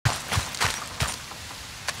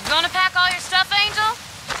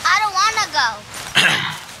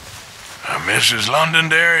Mrs.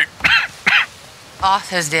 Londonderry?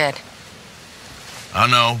 Arthur's dead. I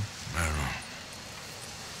know.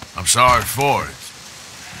 I'm sorry for it.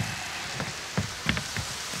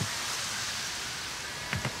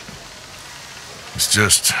 It's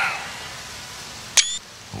just...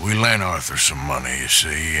 we lent Arthur some money, you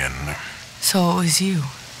see, and... So it was you. You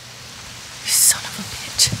son of a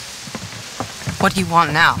bitch. What do you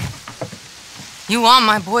want now? You want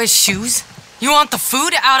my boy's shoes? You want the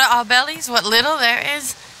food out of our bellies, what little there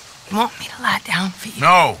is? You want me to lie down for you?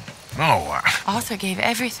 No. Arthur gave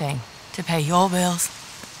everything to pay your bills.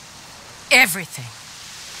 Everything.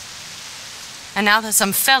 And now there's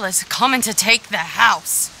some fellas coming to take the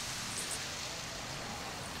house.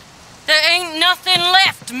 There ain't nothing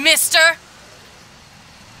left, mister.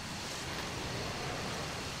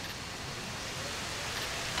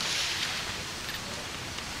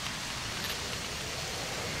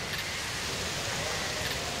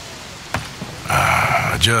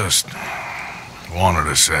 I just wanted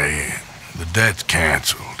to say the debt's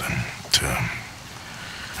canceled and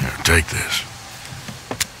here, take this.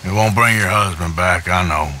 It won't bring your husband back, I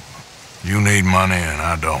know. You need money and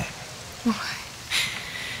I don't.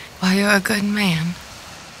 Well, you're a good man.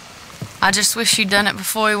 I just wish you'd done it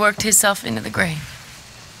before he worked himself into the grave.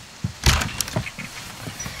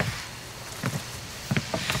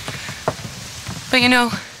 But you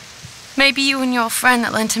know, maybe you and your friend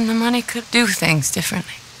that lent him the money could do things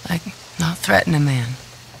differently. Like not threaten a man.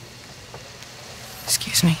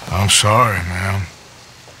 Excuse me. I'm sorry, ma'am.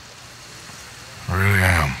 I really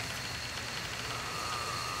am.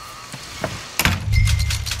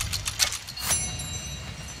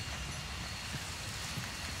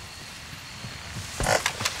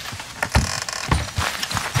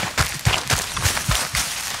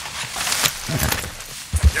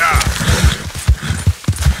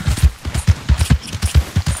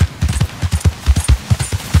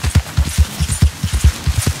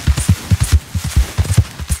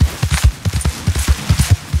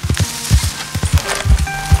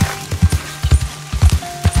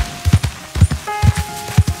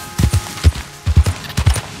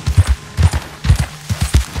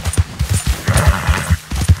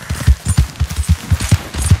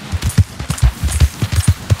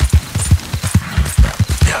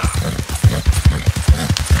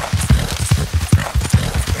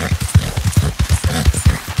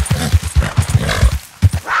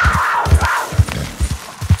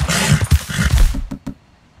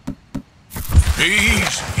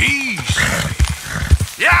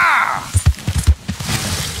 Yeah!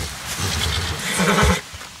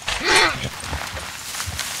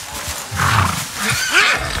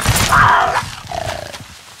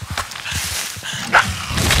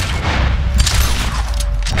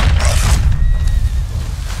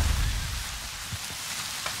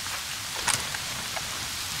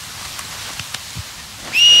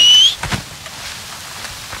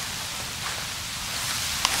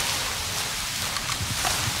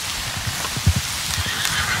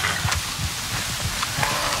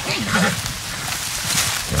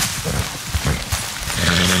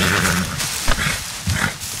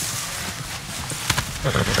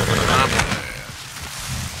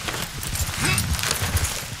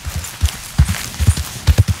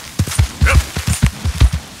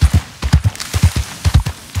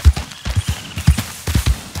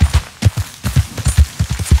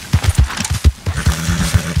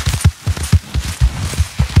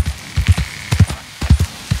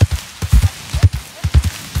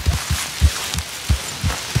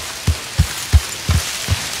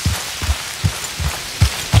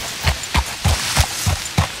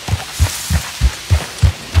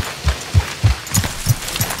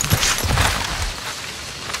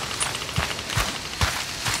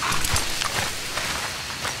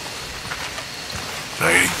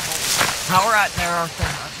 All right there, Arthur.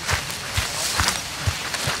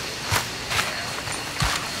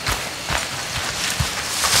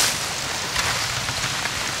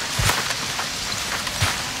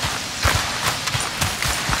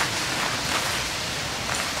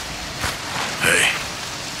 Hey.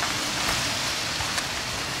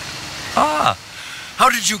 Ah, how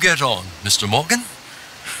did you get on, Mr. Morgan?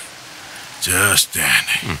 Just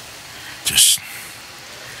dandy. Just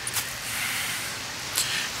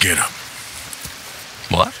get up.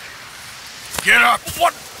 What? Get up!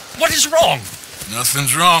 What is wrong?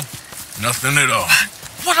 Nothing's wrong. Nothing at all.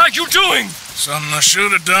 What are you doing? Something I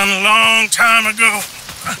should have done a long time ago.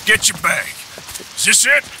 Get your bag. Is this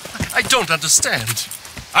it? I don't understand.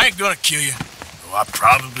 I ain't gonna kill you, though I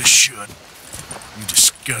probably should. You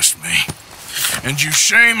disgust me. And you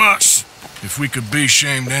shame us. If we could be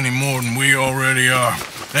shamed any more than we already are,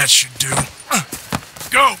 that should do.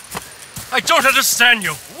 Go! I don't understand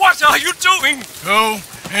you. What are you doing? Go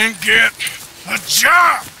and get a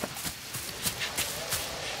job!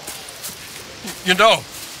 You know,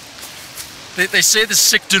 they say the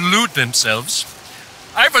sick delude themselves.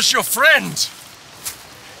 I was your friend.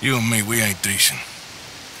 You and me, we ain't decent.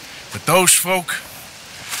 But those folk,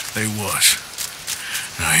 they was.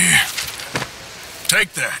 Now here,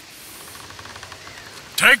 take that.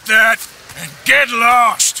 Take that and get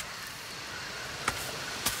lost!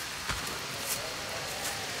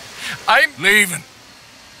 I'm leaving.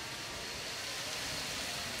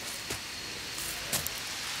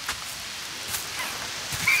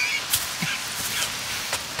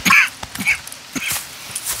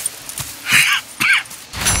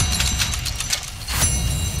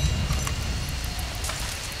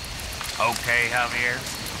 Okay, Javier?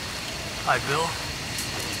 Hi, Bill.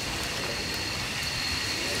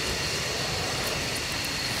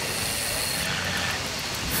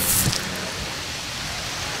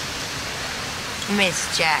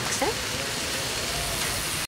 Miss Jackson?